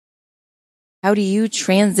How do you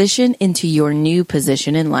transition into your new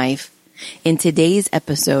position in life? In today's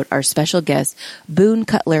episode, our special guest, Boone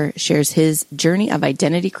Cutler, shares his journey of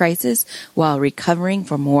identity crisis while recovering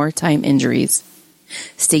from wartime injuries.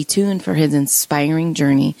 Stay tuned for his inspiring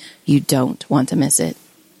journey. You don't want to miss it.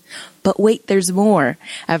 But wait, there's more.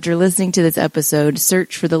 After listening to this episode,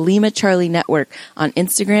 search for the Lima Charlie Network on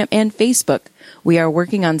Instagram and Facebook. We are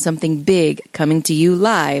working on something big coming to you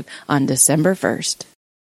live on December 1st.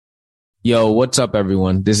 Yo, what's up,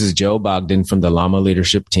 everyone? This is Joe Bogdan from the Llama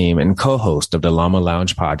Leadership Team and co-host of the Llama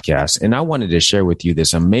Lounge podcast. And I wanted to share with you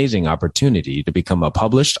this amazing opportunity to become a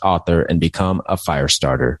published author and become a fire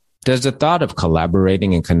starter. Does the thought of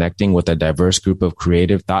collaborating and connecting with a diverse group of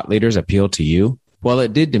creative thought leaders appeal to you? Well,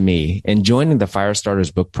 it did to me, and joining the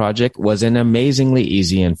Firestarters book project was an amazingly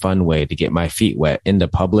easy and fun way to get my feet wet in the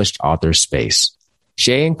published author space.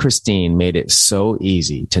 Shay and Christine made it so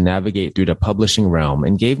easy to navigate through the publishing realm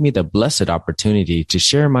and gave me the blessed opportunity to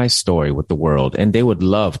share my story with the world, and they would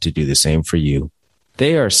love to do the same for you.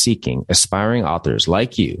 They are seeking aspiring authors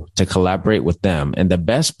like you to collaborate with them, and the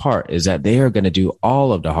best part is that they are going to do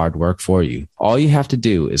all of the hard work for you. All you have to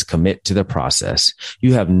do is commit to the process.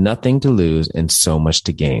 You have nothing to lose and so much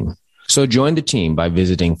to gain. So join the team by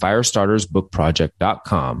visiting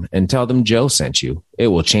firestartersbookproject.com and tell them Joe sent you. It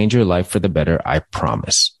will change your life for the better, I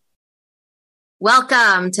promise.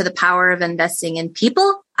 Welcome to the Power of Investing in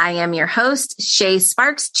People. I am your host, Shay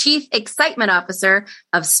Sparks, Chief Excitement Officer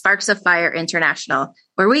of Sparks of Fire International,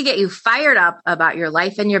 where we get you fired up about your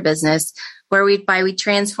life and your business, by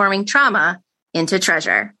transforming trauma into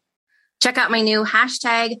treasure. Check out my new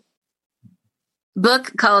hashtag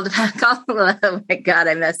book called oh my God,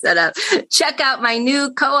 I messed that up. Check out my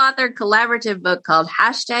new co-authored collaborative book called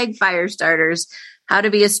 #Firestarters, How to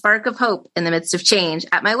Be a Spark of Hope in the Midst of Change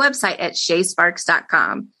at my website at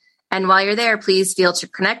shaysparks.com. And while you're there, please feel to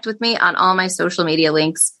connect with me on all my social media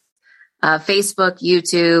links, Facebook,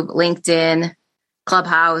 YouTube, LinkedIn,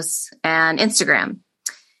 Clubhouse, and Instagram.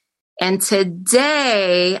 And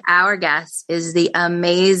today, our guest is the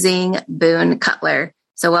amazing Boone Cutler.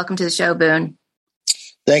 So welcome to the show, Boone.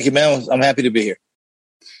 Thank you, man. I'm happy to be here.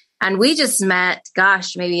 And we just met,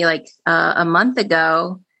 maybe like a month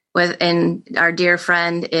ago with our dear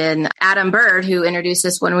friend in Adam Bird, who introduced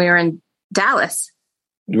us when we were in Dallas.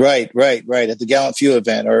 Right. At the Gallant Few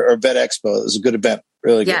event or Vet Expo. It was a good event.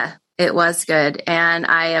 Really good. Yeah, it was good. And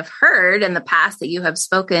I have heard in the past that you have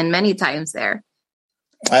spoken many times there.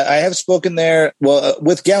 I have spoken there. Well,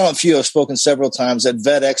 with Gallant Few, I've spoken several times. At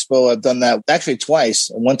Vet Expo, I've done that actually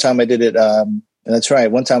twice. One time I did it. That's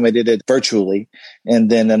right. One time I did it virtually. And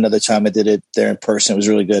then another time I did it there in person. It was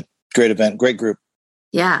really good. Great event. Great group.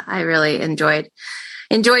 Yeah, I really enjoyed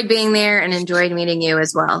being there and enjoyed meeting you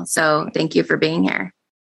as well. So thank you for being here.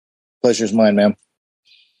 Pleasure's mine, ma'am.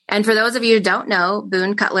 And for those of you who don't know,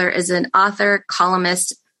 Boone Cutler is an author,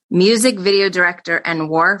 columnist, music video director, and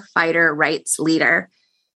warfighter rights leader.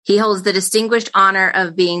 He holds the distinguished honor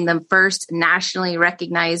of being the first nationally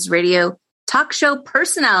recognized radio talk show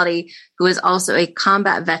personality who is also a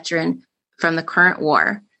combat veteran from the current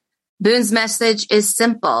war. Boone's message is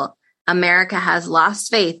simple. America has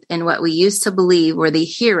lost faith in what we used to believe were the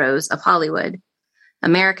heroes of Hollywood.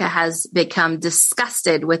 America has become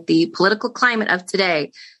disgusted with the political climate of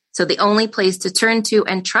today. So the only place to turn to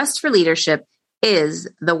and trust for leadership is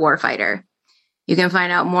the warfighter. You can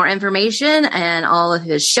find out more information and all of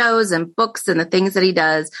his shows and books and the things that he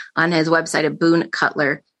does on his website at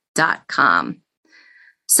boonecutler.com.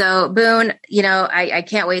 So Boone, I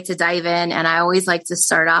can't wait to dive in. And I always like to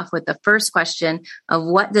start off with the first question of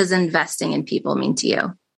what does investing in people mean to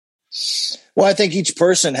you? Well, I think each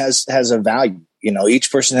person has a value.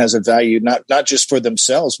 Each person has a value, not just for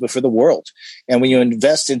themselves, but for the world. And when you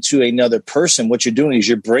invest into another person, what you're doing is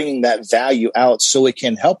you're bringing that value out so it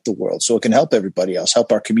can help the world, so it can help everybody else,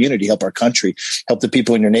 help our community, help our country, help the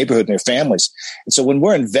people in your neighborhood and their families. And so when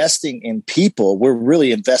we're investing in people, we're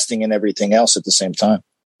really investing in everything else at the same time.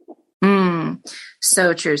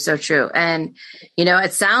 So true. So true. And,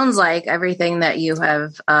 it sounds like everything that you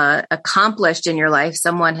have accomplished in your life,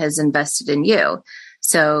 someone has invested in you.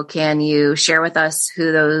 So can you share with us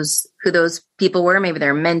who those people were? Maybe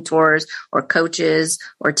they're mentors or coaches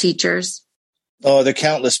or teachers. Oh, there are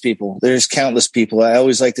countless people. There's countless people. I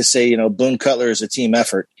always like to say, Boone Cutler is a team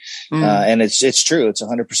effort. And it's true. It's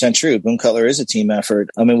 100% true. Boone Cutler is a team effort.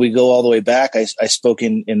 I mean, we go all the way back. I spoke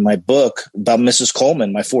in my book about Mrs.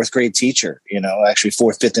 Coleman, my fourth grade teacher, actually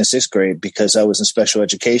fourth, fifth, and sixth grade, because I was in special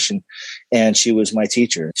education and she was my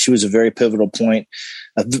teacher. She was a very pivotal point,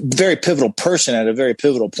 a very pivotal person at a very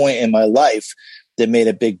pivotal point in my life that made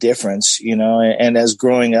a big difference, and as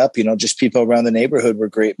growing up, just people around the neighborhood were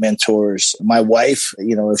great mentors. My wife,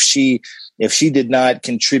 if she did not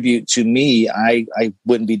contribute to me, I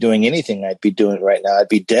wouldn't be doing anything I'd be doing right now. I'd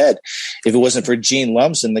be dead. If it wasn't for Gene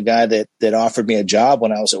Lumsden, the guy that offered me a job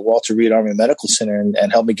when I was at Walter Reed Army Medical Center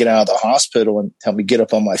and helped me get out of the hospital and helped me get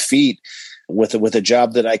up on my feet with a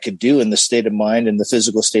job that I could do in the state of mind and the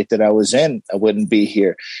physical state that I was in, I wouldn't be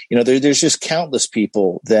here. There's just countless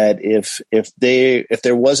people that if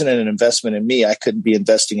there wasn't an investment in me, I couldn't be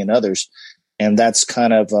investing in others. And that's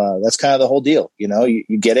kind of the whole deal. You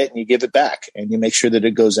get it and you give it back and you make sure that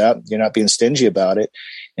it goes out. You're not being stingy about it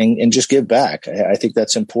and just give back. I think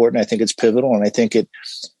that's important. I think it's pivotal. And I think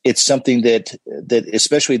it's something that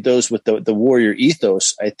especially those with the warrior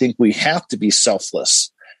ethos, I think we have to be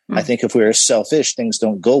selfless. I think if we're selfish, things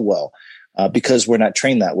don't go well because we're not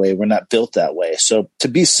trained that way. We're not built that way. So to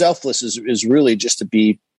be selfless is really just to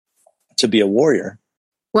be a warrior.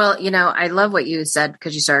 Well, I love what you said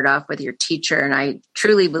because you started off with your teacher. And I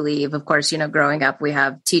truly believe, of course, growing up, we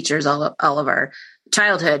have teachers all of our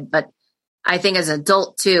childhood. But I think as an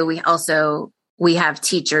adult, too, we have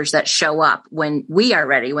teachers that show up when we are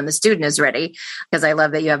ready, when the student is ready, because I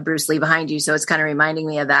love that you have Bruce Lee behind you. So it's kind of reminding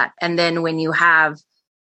me of that. And then when you have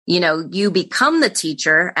you become the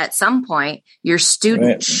teacher at some point, your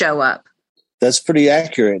students show up. That's pretty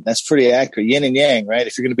accurate. Yin and yang, right?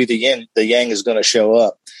 If you're going to be the yin, the yang is going to show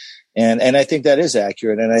up. And I think that is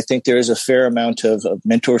accurate. And I think there is a fair amount of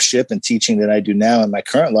mentorship and teaching that I do now in my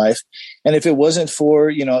current life. And if it wasn't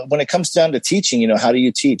for, when it comes down to teaching, how do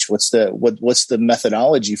you teach? What's the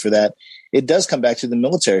methodology for that? It does come back to the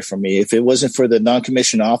military for me. If it wasn't for the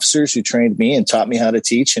non-commissioned officers who trained me and taught me how to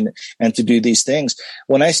teach and to do these things,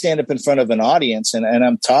 when I stand up in front of an audience and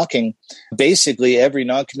I'm talking, basically every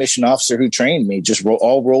non-commissioned officer who trained me just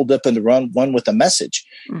all rolled up into one with a message.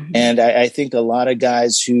 Mm-hmm. And I think a lot of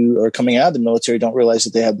guys who are coming out of the military don't realize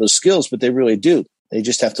that they have those skills, but they really do. They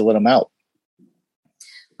just have to let them out.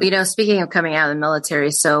 Speaking of coming out of the military,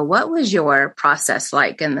 so what was your process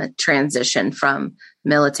like in the transition from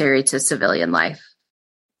military to civilian life?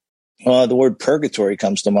 Well, the word purgatory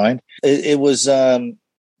comes to mind. It was, I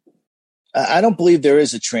don't believe there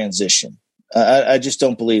is a transition. I just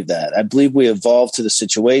don't believe that. I believe we evolve to the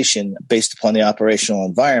situation based upon the operational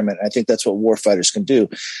environment. I think that's what warfighters can do.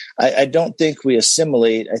 I don't think we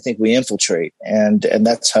assimilate. I think we infiltrate. And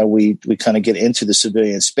that's how we kind of get into the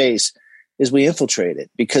civilian space. Is we infiltrate it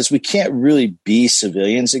because we can't really be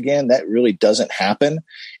civilians again. That really doesn't happen.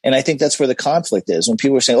 And I think that's where the conflict is. When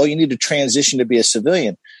people are saying, oh, you need to transition to be a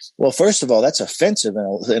civilian. Well, first of all, that's offensive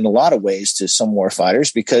in a lot of ways to some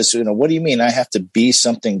warfighters because, what do you mean? I have to be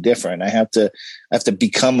something different. I have to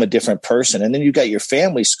become a different person. And then you got your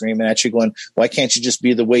family screaming at you going, why can't you just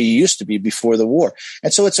be the way you used to be before the war?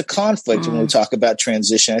 And so it's a conflict when we talk about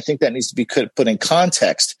transition. I think that needs to be put in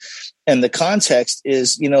context. And the context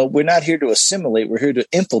is, we're not here to assimilate. We're here to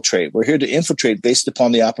infiltrate. We're here to infiltrate based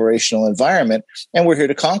upon the operational environment. And we're here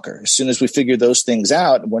to conquer. As soon as we figure those things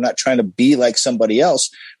out, and we're not trying to be like somebody else,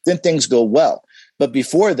 then things go well. But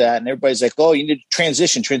before that, and everybody's like, oh, you need to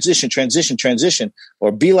transition,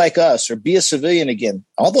 or be like us, or be a civilian again.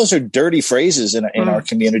 All those are dirty phrases in our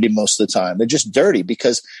community most of the time. They're just dirty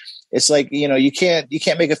because it's like, you can't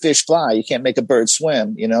make a fish fly. You can't make a bird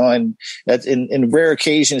swim, and that in rare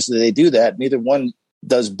occasions that they do that, neither one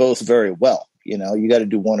does both very well. You got to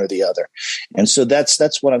do one or the other. And so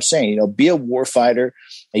that's what I'm saying, be a warfighter,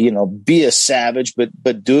 be a savage,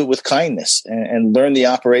 but do it with kindness and learn the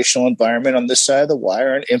operational environment on this side of the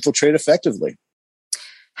wire and infiltrate effectively.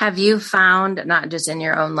 Have you found, not just in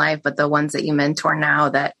your own life, but the ones that you mentor now,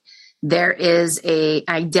 that there is a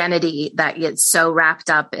identity that gets so wrapped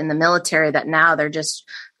up in the military that now they're just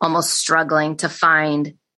almost struggling to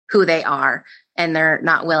find who they are, and they're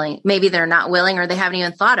not willing. Maybe they're not willing, or they haven't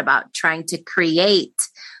even thought about trying to create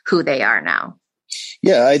who they are now.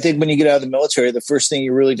 Yeah, I think when you get out of the military, the first thing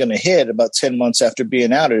you're really going to hit about 10 months after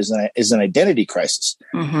being out is an identity crisis.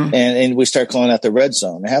 Mm-hmm. And we start calling that the red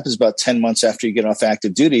zone. It happens about 10 months after you get off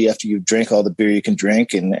active duty, after you've drank all the beer you can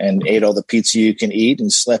drink and ate all the pizza you can eat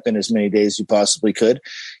and slept in as many days as you possibly could.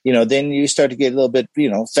 Then you start to get a little bit,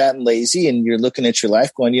 fat and lazy, and you're looking at your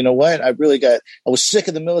life going, you know what? I was sick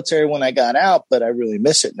of the military when I got out, but I really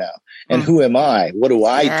miss it now. And who am I? What do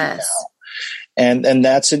I do now? And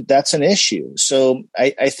that's an issue. So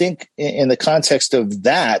I think in the context of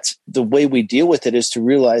that, the way we deal with it is to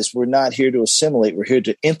realize we're not here to assimilate. We're here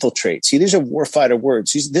to infiltrate. See, these are warfighter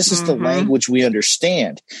words. This is the language we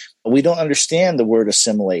understand. We don't understand the word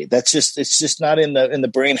assimilate. It's just not in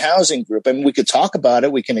the brain housing group. I mean, we could talk about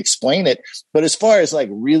it, we can explain it, but as far as like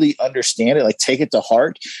really understand it, like take it to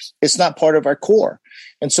heart, it's not part of our core.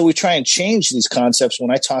 And so we try and change these concepts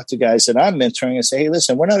when I talk to guys that I'm mentoring and say, hey,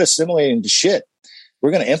 listen, we're not assimilating to shit.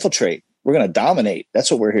 We're going to infiltrate. We're going to dominate.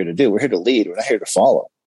 That's what we're here to do. We're here to lead. We're not here to follow.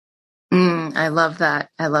 I love that.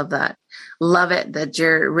 I love that. Love it that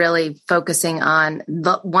you're really focusing on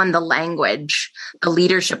the language, the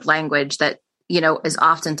leadership language that, is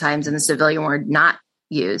oftentimes in the civilian world not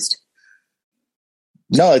used.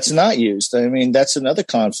 No, it's not used. I mean, that's another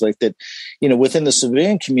conflict that, within the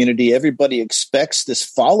civilian community, everybody expects this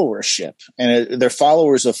followership, and they're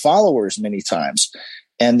followers of followers many times.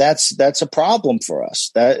 And that's a problem for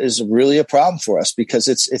us. That is really a problem for us because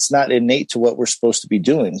it's not innate to what we're supposed to be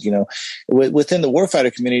doing. Within the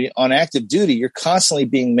warfighter community on active duty, you're constantly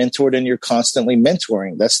being mentored and you're constantly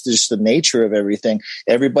mentoring. That's just the nature of everything.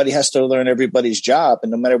 Everybody has to learn everybody's job.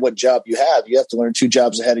 And no matter what job you have to learn 2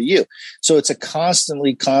 jobs ahead of you. So it's a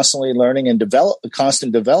constantly learning and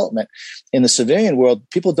constant development. In the civilian world,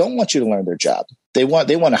 people don't want you to learn their job. They want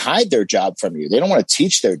to hide their job from you. They don't want to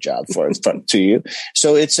teach their job to you.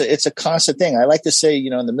 So it's a constant thing. I like to say,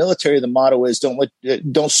 in the military, the motto is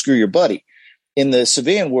don't screw your buddy. In the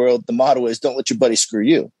civilian world, the motto is don't let your buddy screw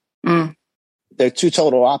you. They're 2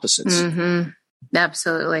 total opposites. Mm-hmm.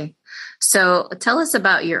 Absolutely. So tell us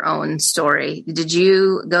about your own story. Did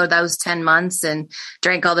you go those 10 months and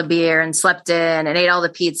drank all the beer and slept in and ate all the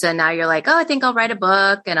pizza? And now you're like, oh, I think I'll write a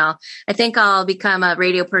book and I think I'll become a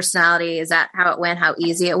radio personality. Is that how it went? How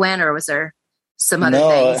easy it went? Or was there some other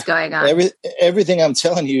things going on? Everything I'm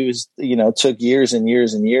telling you is, took years and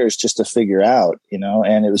years and years just to figure out,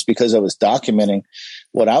 and it was because I was documenting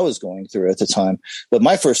what I was going through at the time. But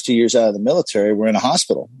my first 2 years out of the military were in a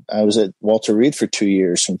hospital. I was at Walter Reed for 2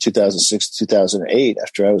 years from 2006 to 2008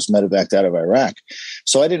 after I was medevaced out of Iraq.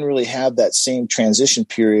 So I didn't really have that same transition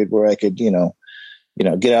period where I could, get out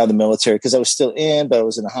of the military because I was still in, but I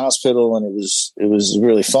was in a hospital and it was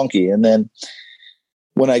really funky. And then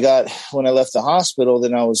when I left the hospital,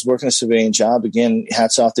 then I was working a civilian job again.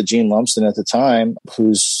 Hats off to Gene Lumsden at the time,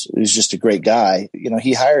 who's just a great guy.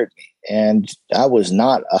 He hired me, and I was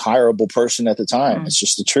not a hireable person at the time. It's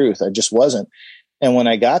just the truth. I just wasn't. And when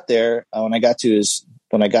I got there, when I got to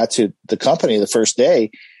the company the first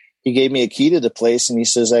day, he gave me a key to the place, and he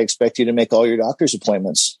says, "I expect you to make all your doctor's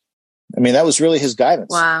appointments." I mean, that was really his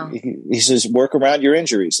guidance. Wow. He says, "Work around your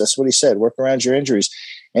injuries." That's what he said. Work around your injuries,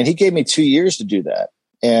 and he gave me 2 years to do that.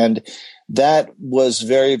 And that was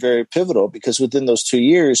very, very pivotal because within those 2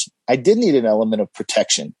 years, I did need an element of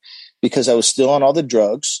protection because I was still on all the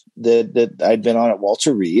drugs that I'd been on at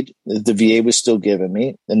Walter Reed. The VA was still giving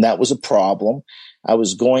me, and that was a problem. I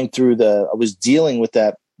was dealing with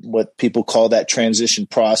that, what people call that transition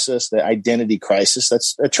process, the identity crisis.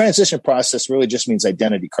 That's a transition process really just means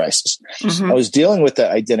identity crisis. Mm-hmm. I was dealing with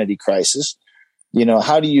that identity crisis.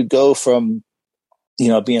 How do you go from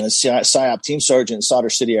being a PSYOP team sergeant in Sadr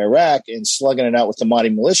City, Iraq, and slugging it out with the Mahdi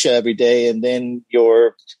militia every day, and then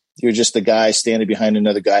you're just the guy standing behind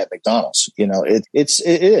another guy at McDonald's. It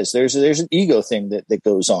is. There's an ego thing that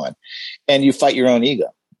goes on, and you fight your own ego.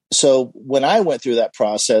 So when I went through that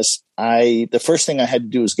process, the first thing I had to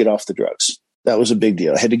do was get off the drugs. That was a big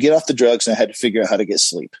deal. I had to get off the drugs, and I had to figure out how to get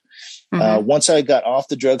sleep. Mm-hmm. Once I got off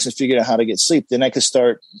the drugs and figured out how to get sleep, then I could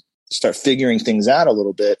start figuring things out a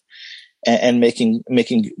little bit. And making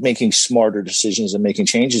smarter decisions and making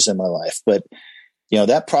changes in my life. But,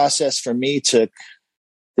 that process for me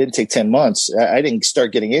didn't take 10 months. I didn't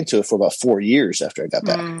start getting into it for about 4 years after I got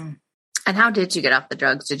back. And how did you get off the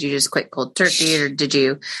drugs? Did you just quit cold turkey or did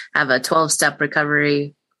you have a 12-step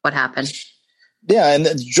recovery? What happened? Yeah. And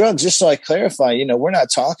the drugs, just so I clarify, we're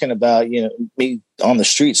not talking about, me on the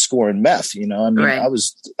street scoring meth, Right. I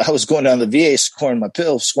was going down the VA scoring my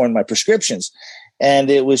pills, scoring my prescriptions.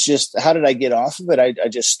 And it was just, how did I get off of it? I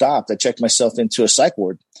just stopped. I checked myself into a psych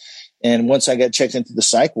ward. And once I got checked into the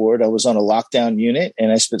psych ward, I was on a lockdown unit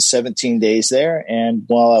and I spent 17 days there. And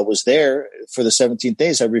while I was there for the 17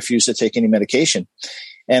 days, I refused to take any medication.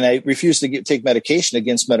 And I refused to take medication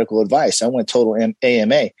against medical advice. I went total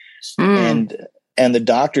AMA. And the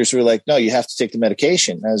doctors were like, no, you have to take the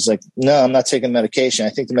medication. I was like, no, I'm not taking medication. I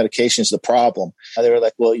think the medication is the problem. They were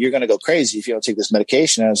like, well, you're going to go crazy if you don't take this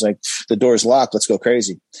medication. I was like, the door's locked. Let's go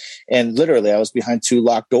crazy. And literally I was behind 2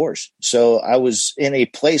 locked doors. So I was in a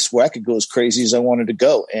place where I could go as crazy as I wanted to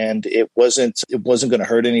go. And it wasn't going to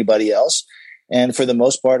hurt anybody else. And for the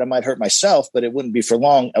most part, I might hurt myself, but it wouldn't be for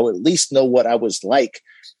long. I would at least know what I was like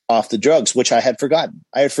off the drugs, which I had forgotten.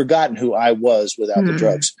 I had forgotten who I was without the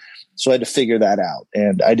drugs. So I had to figure that out.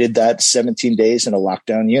 And I did that 17 days in a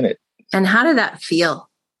lockdown unit. And how did that feel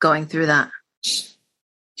going through that?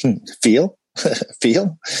 Feel?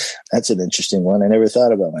 Feel? That's an interesting one. I never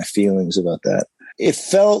thought about my feelings about that. It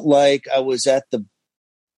felt like I was in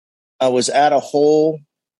a hole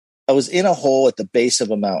at the base of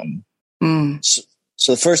a mountain.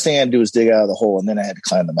 So the first thing I had to do was dig out of the hole, and then I had to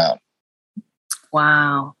climb the mountain.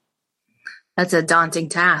 Wow. That's a daunting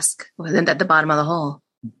task at the bottom of the hole.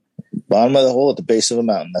 Bottom of the hole at the base of a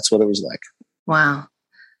mountain. That's what it was like. Wow.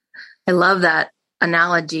 I love that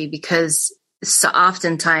analogy because so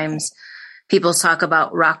oftentimes people talk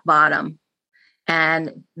about rock bottom,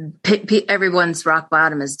 and everyone's rock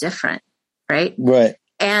bottom is different, right? Right.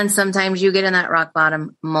 And sometimes you get in that rock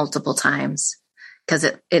bottom multiple times because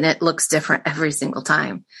it looks different every single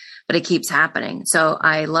time, but it keeps happening. So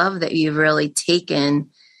I love that you've really taken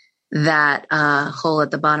that hole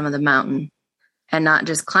at the bottom of the mountain and not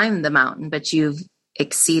just climbed the mountain, but you've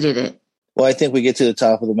exceeded it. Well, I think we get to the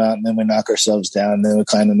top of the mountain, then we knock ourselves down, then we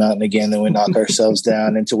climb the mountain again, then we knock ourselves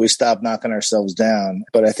down until we stop knocking ourselves down.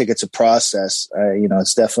 But I think it's a process.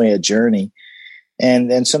 It's definitely a journey.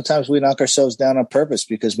 And sometimes we knock ourselves down on purpose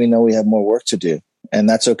because we know we have more work to do, and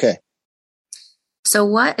that's okay. So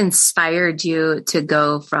what inspired you to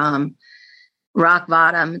go from rock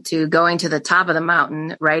bottom to going to the top of the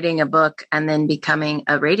mountain, writing a book, and then becoming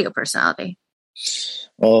a radio personality?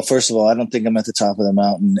 Well, first of all, I don't think I'm at the top of the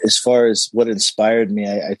mountain. As far as what inspired me,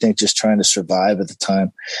 I think just trying to survive at the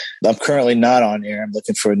time. I'm currently not on air. I'm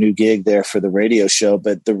looking for a new gig there for the radio show.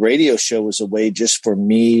 But the radio show was a way just for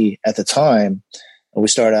me at the time. We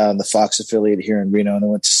started out on the Fox affiliate here in Reno, and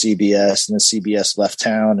then went to CBS, and then CBS left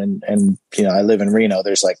town. And I live in Reno.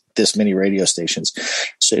 There's like this many radio stations.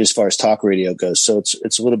 So as far as talk radio goes, so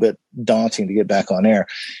it's a little bit daunting to get back on air.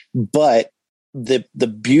 But the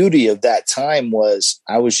beauty of that time was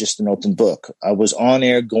I was just an open book. I was on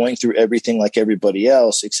air going through everything like everybody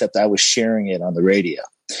else, except I was sharing it on the radio.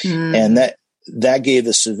 And that gave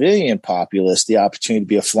the civilian populace the opportunity to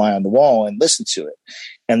be a fly on the wall and listen to it.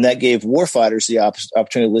 And that gave warfighters the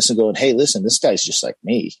opportunity to listen, going, hey, listen, this guy's just like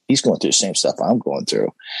me. He's going through the same stuff I'm going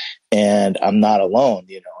through. And I'm not alone.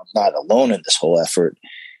 I'm not alone in this whole effort.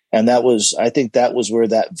 And I think that was where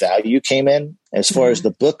that value came in. As far as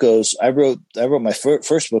the book goes, I wrote my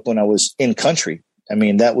first book when I was in country. I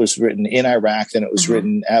mean, that was written in Iraq, then it was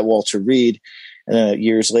written at Walter Reed. And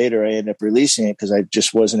years later, I ended up releasing it because I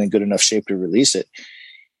just wasn't in good enough shape to release it.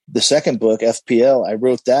 The second book, FPL, I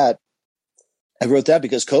wrote that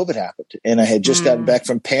because COVID happened, and I had just gotten back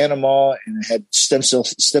from Panama, and I had stem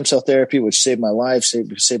cell therapy, which saved my life,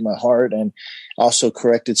 saved my heart, and also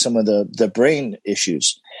corrected some of the brain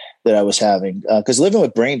issues that I was having. Because living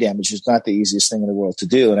with brain damage is not the easiest thing in the world to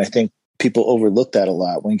do, and I think people overlook that a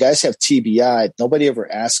lot. When guys have TBI, nobody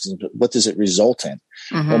ever asks them, what does it result in?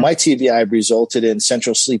 Well, my TBI resulted in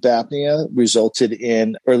central sleep apnea, resulted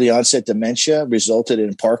in early onset dementia, resulted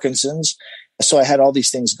in Parkinson's. So I had all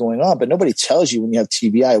these things going on, but nobody tells you when you have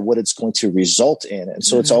TBI what it's going to result in. And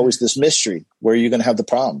so it's always this mystery where you're going to have the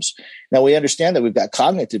problems. Now we understand that we've got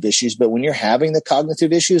cognitive issues, but when you're having the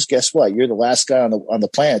cognitive issues, guess what? You're the last guy on the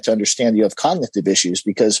planet to understand you have cognitive issues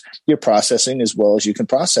because you're processing as well as you can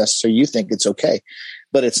process. So you think it's okay,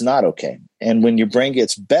 but it's not okay. And when your brain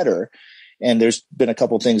gets better, and there's been a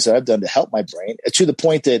couple of things that I've done to help my brain to the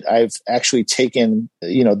point that I've actually taken,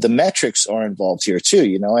 the metrics are involved here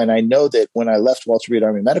too, and I know that when I left Walter Reed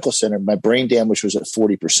Army Medical Center, my brain damage was at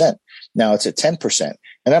 40%. Now it's at 10%.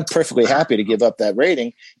 And I'm perfectly happy to give up that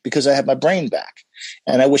rating because I have my brain back.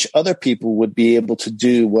 And I wish other people would be able to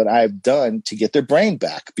do what I've done to get their brain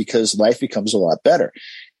back because life becomes a lot better.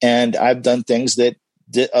 And I've done things that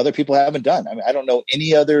other people haven't done. I mean, I don't know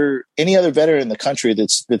any other veteran in the country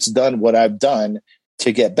that's done what I've done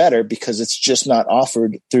to get better because it's just not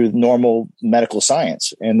offered through normal medical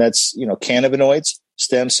science. And that's, cannabinoids,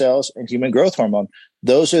 stem cells, and human growth hormone.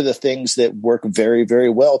 Those are the things that work very, very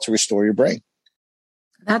well to restore your brain.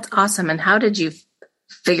 That's awesome. And how did you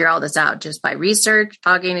figure all this out? Just by research,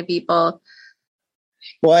 talking to people?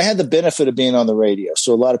 Well, I had the benefit of being on the radio.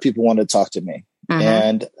 So a lot of people wanted to talk to me.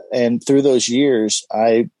 And through those years,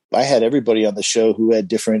 I had everybody on the show who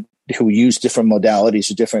used different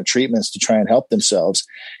modalities or different treatments to try and help themselves.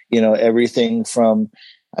 Everything from,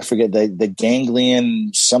 I forget the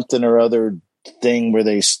ganglion something or other thing where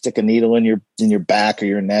they stick a needle in your back or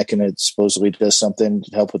your neck and it supposedly does something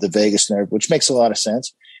to help with the vagus nerve, which makes a lot of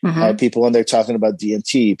sense. I had people on there talking about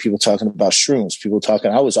DMT, people talking about shrooms,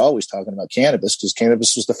 I was always talking about cannabis because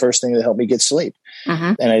cannabis was the first thing that helped me get sleep.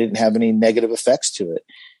 And I didn't have any negative effects to it.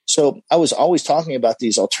 So I was always talking about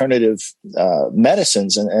these alternative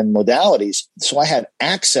medicines and modalities. So I had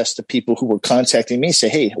access to people who were contacting me, say,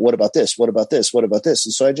 hey, what about this? What about this? What about this?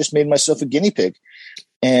 And so I just made myself a guinea pig.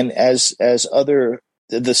 And as the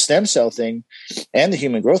stem cell thing and the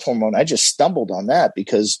human growth hormone, I just stumbled on that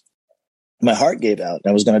because my heart gave out and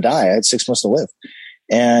I was going to die. I had 6 months to live.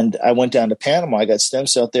 And I went down to Panama. I got stem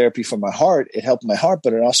cell therapy for my heart. It helped my heart,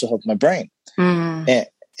 but it also helped my brain.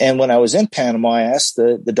 And when I was in Panama, I asked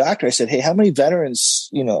the doctor, I said, hey, how many veterans,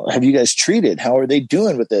 have you guys treated? How are they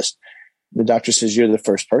doing with this? The doctor says, you're the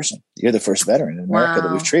first person. You're the first veteran in America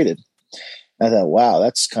that we've treated. I thought, wow,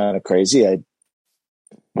 that's kind of crazy.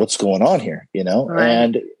 What's going on here,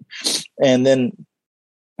 Right.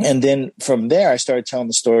 And then from there, I started telling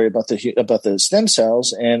the story about the stem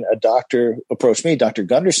cells, and a doctor approached me, Dr.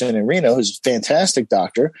 Gunderson in Reno, who's a fantastic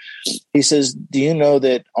doctor. He says, do you know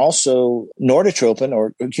that also nortotropin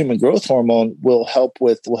or human growth hormone will help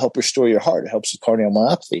restore your heart? It helps with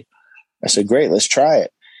cardiomyopathy. I said, great, let's try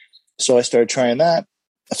it. So I started trying that.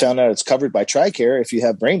 I found out it's covered by TRICARE if you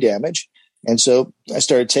have brain damage. And so I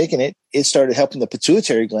started taking it. It started helping the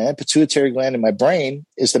pituitary gland. Pituitary gland in my brain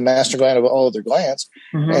is the master gland of all other glands.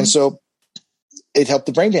 Mm-hmm. And so it helped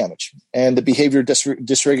the brain damage, and the behavior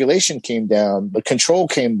dysregulation came down. The control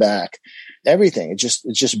came back, everything. It's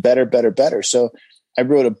just better. So I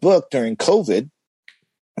wrote a book during COVID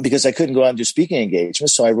because I couldn't go out and do speaking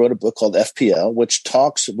engagements. So I wrote a book called FPL,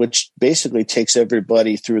 which basically takes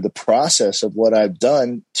everybody through the process of what I've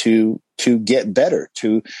done to get better,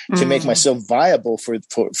 to make myself viable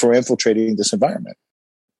for infiltrating this environment.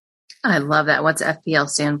 I love that. What's FPL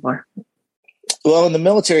stand for? Well, in the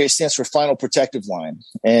military, it stands for Final Protective Line,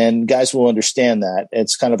 and guys will understand that.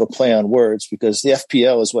 It's kind of a play on words because the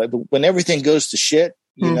FPL is when everything goes to shit,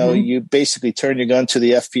 you basically turn your gun to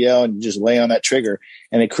the FPL and you just lay on that trigger,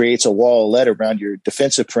 and it creates a wall of lead around your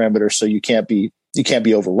defensive perimeter so you can't be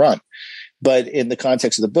overrun. But in the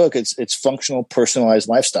context of the book, it's functional, personalized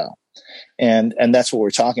lifestyle. And that's what we're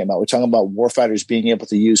talking about. We're talking about warfighters being able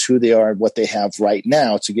to use who they are and what they have right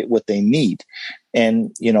now to get what they need.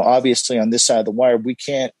 And, obviously on this side of the wire,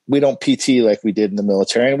 we don't PT like we did in the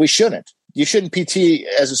military, and we shouldn't. You shouldn't PT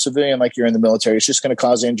as a civilian like you're in the military. It's just going to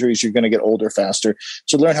cause injuries. You're going to get older faster.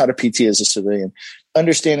 So learn how to PT as a civilian.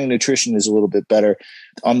 Understanding nutrition is a little bit better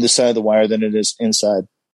on this side of the wire than it is inside.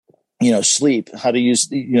 Sleep, how to use,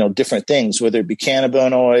 different things, whether it be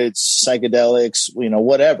cannabinoids, psychedelics,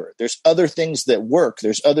 whatever. There's other things that work.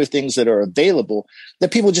 There's other things that are available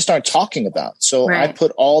that people just aren't talking about. So right. I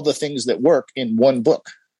put all the things that work in one book.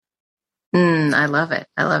 I love it.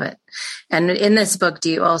 And in this book, do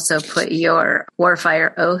you also put your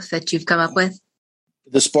warfighter oath that you've come up with?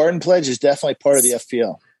 The Spartan Pledge is definitely part of the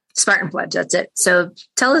FPL. Spartan Pledge, that's it. So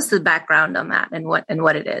tell us the background on that and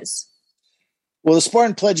what it is. Well, the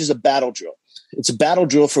Spartan Pledge is a battle drill. It's a battle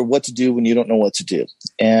drill for what to do when you don't know what to do.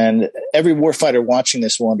 And every warfighter watching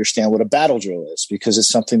this will understand what a battle drill is, because it's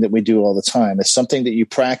something that we do all the time. It's something that you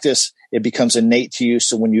practice. It becomes innate to you.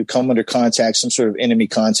 So when you come under contact, some sort of enemy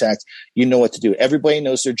contact, you know what to do. Everybody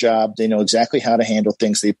knows their job. They know exactly how to handle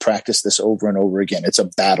things. They practice this over and over again. It's a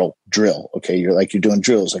battle drill. Okay. You're doing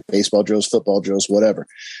drills like baseball drills, football drills, whatever.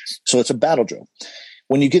 So it's a battle drill.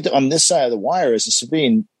 When you get on this side of the wire as a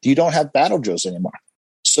civilian, you don't have battle drills anymore.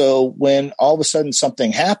 So when all of a sudden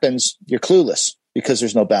something happens, you're clueless because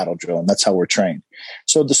there's no battle drill, and that's how we're trained.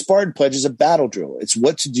 So the Spartan Pledge is a battle drill. It's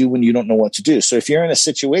what to do when you don't know what to do. So if you're in a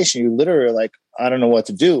situation, you literally are like, I don't know what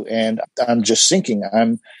to do, and I'm just sinking.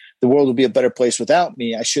 The world would be a better place without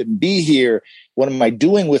me. I shouldn't be here. What am I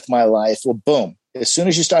doing with my life? Well, boom. As soon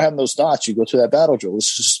as you start having those thoughts, you go to that battle drill,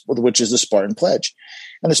 which is the Spartan Pledge.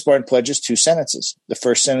 And the Spartan Pledge is 2 sentences. The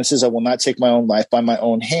first sentence is, I will not take my own life by my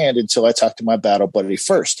own hand until I talk to my battle buddy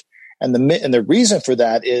first. And the reason for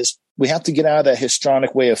that is we have to get out of that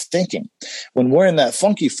histrionic way of thinking. When we're in that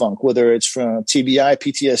funky funk, whether it's from TBI,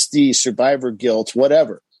 PTSD, survivor guilt,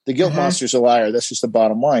 whatever, the guilt monster's a liar. That's just the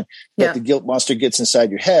bottom line. But the guilt monster gets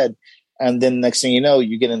inside your head. And then next thing you know,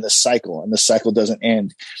 you get in this cycle, and the cycle doesn't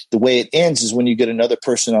end. The way it ends is when you get another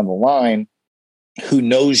person on the line who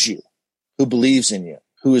knows you, who believes in you,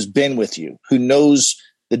 who has been with you, who knows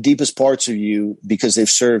the deepest parts of you because they've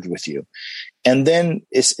served with you. And then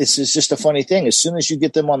it's just a funny thing. As soon as you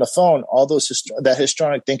get them on the phone, all that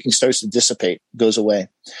histrionic thinking starts to dissipate, goes away.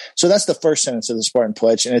 So that's the first sentence of the Spartan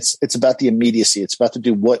Pledge. And it's about the immediacy. It's about to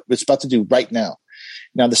do what it's about to do right now.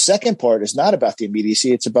 Now, the second part is not about the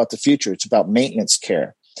immediacy. It's about the future. It's about maintenance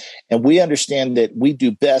care. And we understand that we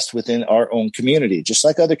do best within our own community, just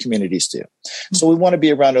like other communities do. So we want to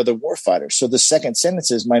be around other warfighters. So the second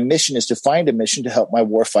sentence is, my mission is to find a mission to help my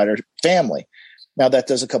warfighter family. Now, that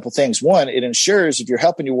does a couple things. One, it ensures if you're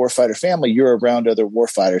helping your warfighter family, you're around other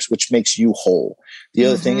warfighters, which makes you whole. The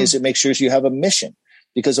other thing is it makes sure you have a mission,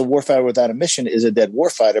 because a warfighter without a mission is a dead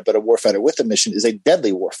warfighter, but a warfighter with a mission is a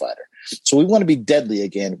deadly warfighter. So we want to be deadly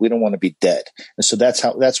again. We don't want to be dead. And so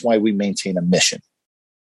that's why we maintain a mission.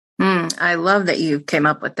 I love that you came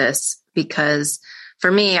up with this, because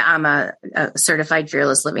for me, I'm a certified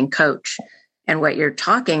fearless living coach. And what you're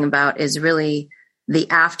talking about is really the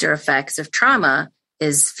after effects of trauma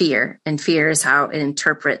is fear, and fear is how it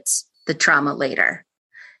interprets the trauma later.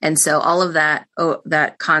 And so all of that,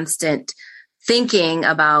 that constant thinking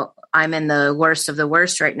about, I'm in the worst of the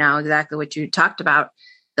worst right now, exactly what you talked about,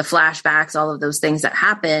 the flashbacks, all of those things that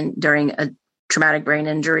happen during a traumatic brain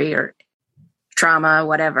injury or trauma,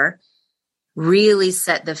 whatever, really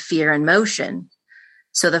set the fear in motion.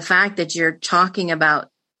 So the fact that you're talking about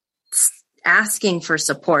asking for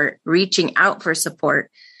support, reaching out for support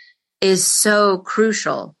is so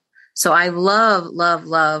crucial. So I love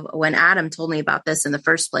when Adam told me about this in the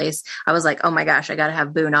first place. I was like, oh my gosh, I got to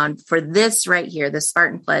have Boone on for this right here, the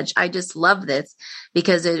Spartan Pledge. I just love this,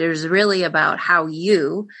 because it is really about how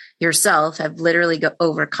you yourself have literally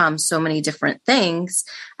overcome so many different things.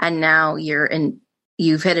 And now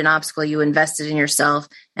you've hit an obstacle, you invested in yourself,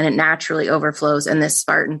 and it naturally overflows. And this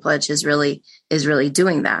Spartan Pledge is really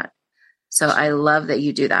doing that. So I love that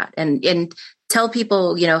you do that. And tell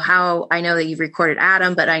people, how I know that you've recorded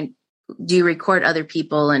Adam, but do you record other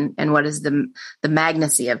people, and what is the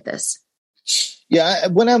magnitude of this? Yeah,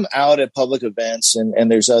 when I'm out at public events and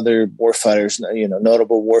there's other warfighters,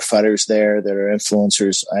 notable warfighters there that are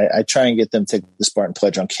influencers, I try and get them to take the Spartan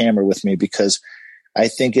Pledge on camera with me, because I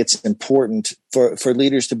think it's important for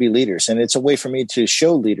leaders to be leaders. And it's a way for me to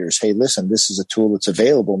show leaders, hey, listen, this is a tool that's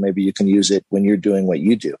available. Maybe you can use it when you're doing what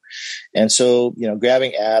you do. And so,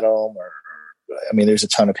 grabbing Adam there's a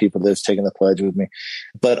ton of people that have taken the pledge with me,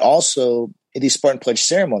 but also these Spartan Pledge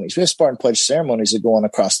ceremonies. We have Spartan Pledge ceremonies that go on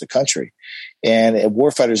across the country, and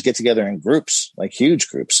warfighters get together in groups, like huge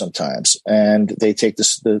groups sometimes, and they take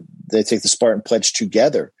the Spartan Pledge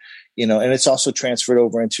together. And it's also transferred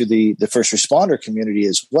over into the first responder community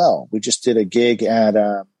as well. We just did a gig at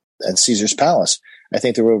Caesar's Palace. I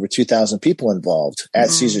think there were over 2,000 people involved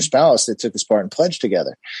at Caesar's Palace that took the Spartan Pledge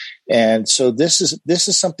together. And so this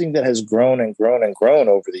is something that has grown and grown and grown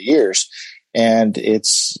over the years. And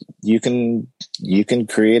you can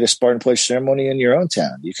create a Spartan Pledge ceremony in your own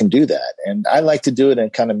town. You can do that. And I like to do it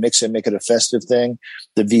and kind of mix it, make it a festive thing.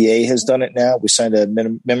 The VA has done it now. We signed a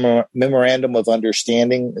memorandum of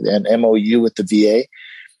understanding, an MOU with the VA.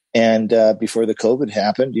 And before the COVID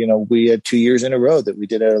happened, we had 2 years in a row that we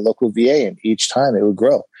did at a local VA, and each time it would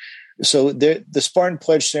grow. So the Spartan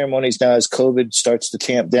Pledge ceremonies now, as COVID starts to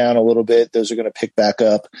tamp down a little bit, those are going to pick back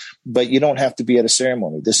up. But you don't have to be at a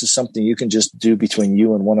ceremony. This is something you can just do between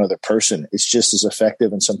you and one other person. It's just as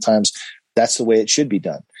effective, and sometimes that's the way it should be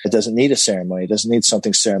done. It doesn't need a ceremony. It doesn't need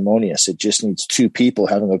something ceremonious. It just needs two people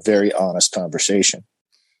having a very honest conversation.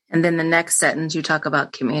 And then the next sentence, you talk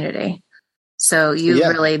about community. So you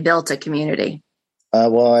really built a community.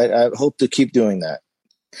 Well, I hope to keep doing that.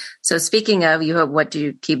 So speaking of, you hope, what do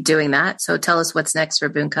you keep doing that? So tell us what's next for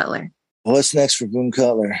Boone Cutler. What's next for Boone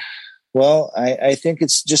Cutler? Well, I think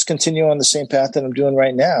it's just continue on the same path that I'm doing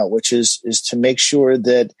right now, which is to make sure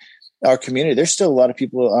that our community, there's still a lot of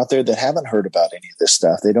people out there that haven't heard about any of this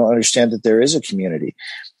stuff. They don't understand that there is a community.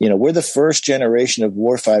 We're the first generation of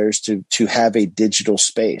warfighters to have a digital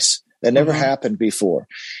space. That never happened before.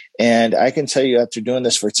 And I can tell you, after doing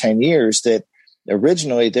this for 10 years, that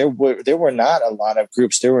originally there were not a lot of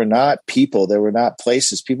groups. There were not people. There were not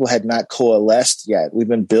places. People had not coalesced yet. We've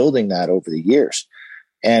been building that over the years.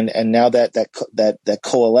 And now that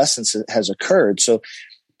coalescence has occurred. So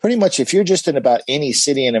pretty much, if you're just in about any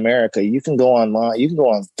city in America, you can go online, you can go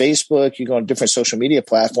on Facebook, you go on different social media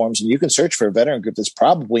platforms, and you can search for a veteran group that's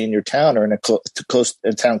probably in your town or in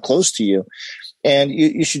a town close to you. And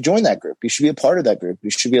you should join that group. You should be a part of that group. You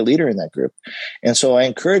should be a leader in that group. And so I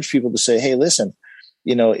encourage people to say, hey, listen,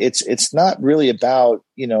 it's not really about,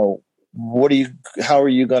 how are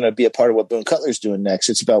you going to be a part of what Boone Cutler's doing next?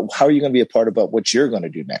 It's about how are you going to be a part about what you're going to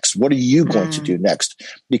do next? What are you going to do next?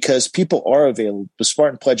 Because people are available. The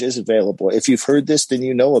Spartan Pledge is available. If you've heard this, then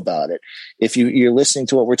you know about it. If you're listening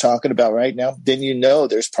to what we're talking about right now, then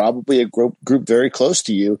there's probably a group very close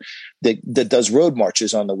to you that does road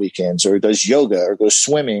marches on the weekends, or does yoga, or goes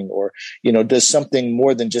swimming, or, does something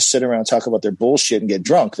more than just sit around and talk about their bullshit and get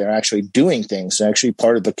drunk. They're actually doing things. They're actually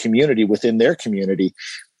part of a community within their community.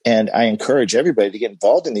 And I encourage everybody to get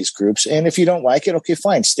involved in these groups. And if you don't like it, okay,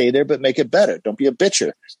 fine, stay there, but make it better. Don't be a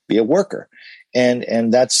bitcher, be a worker.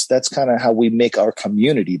 And that's kind of how we make our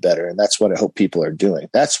community better. And that's what I hope people are doing.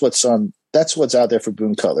 That's what's out there for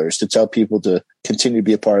Boone Cutler, is to tell people to continue to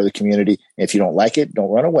be a part of the community. If you don't like it, don't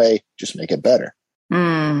run away, just make it better.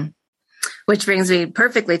 Which brings me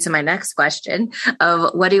perfectly to my next question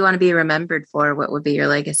of, what do you want to be remembered for? What would be your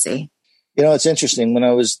legacy? It's interesting. When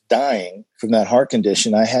I was dying from that heart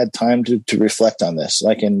condition, I had time to reflect on this.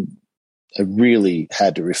 I really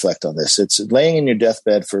had to reflect on this. It's laying in your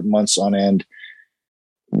deathbed for months on end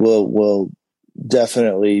will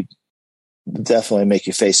definitely make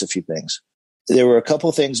you face a few things. There were a couple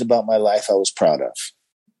of things about my life I was proud of.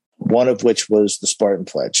 One of which was the Spartan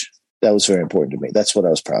Pledge. That was very important to me. That's what I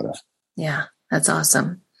was proud of. Yeah, that's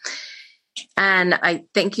awesome. And I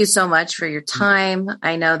thank you so much for your time.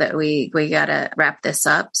 I know that we got to wrap this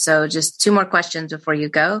up. So just 2 more questions before you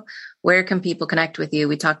go. Where can people connect with you?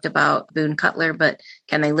 We talked about Boone Cutler, but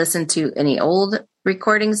can they listen to any old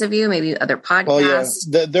recordings of you, maybe other podcasts?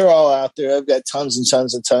 Oh, yeah. They're all out there. I've got tons and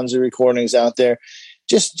tons and tons of recordings out there.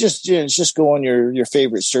 Just go on your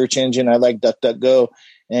favorite search engine. I like DuckDuckGo,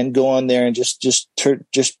 and go on there and just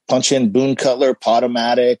punch in Boone Cutler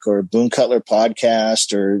Podomatic or Boone Cutler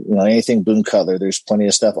podcast, or anything Boone Cutler. There's plenty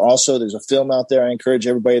of stuff. Also, there's a film out there I encourage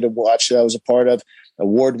everybody to watch that I was a part of,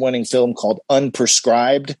 award-winning film called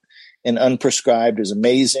Unprescribed. And Unprescribed is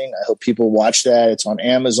amazing. I hope people watch that. It's on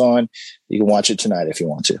Amazon. You can watch it tonight if you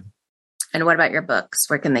want to. And what about your books?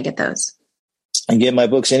 Where can they get those? I get my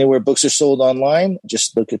books anywhere books are sold online.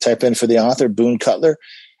 Just type in for the author, Boone Cutler.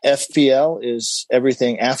 FPL is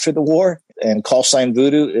everything after the war, and Call Sign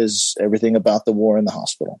Voodoo is everything about the war in the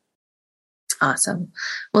hospital. Awesome.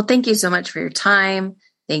 Well, thank you so much for your time.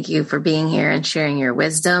 Thank you for being here and sharing your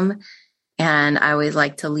wisdom. And I always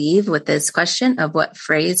like to leave with this question of, what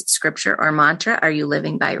phrase, scripture, or mantra are you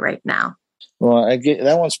living by right now? Well,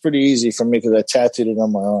 that one's pretty easy for me because I tattooed it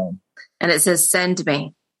on my arm. And it says, send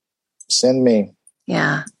me. Send me.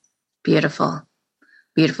 Yeah. Beautiful.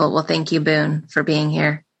 Beautiful. Well, thank you, Boone, for being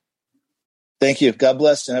here. Thank you. God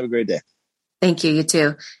bless and have a great day. Thank you. You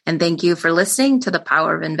too. And thank you for listening to the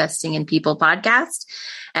Power of Investing in People podcast.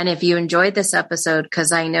 And if you enjoyed this episode,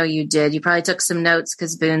 because I know you did, you probably took some notes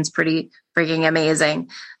because Boone's pretty freaking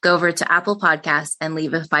amazing. Go over to Apple Podcasts and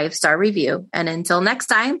leave a 5-star review. And until next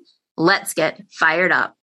time, let's get fired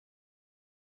up.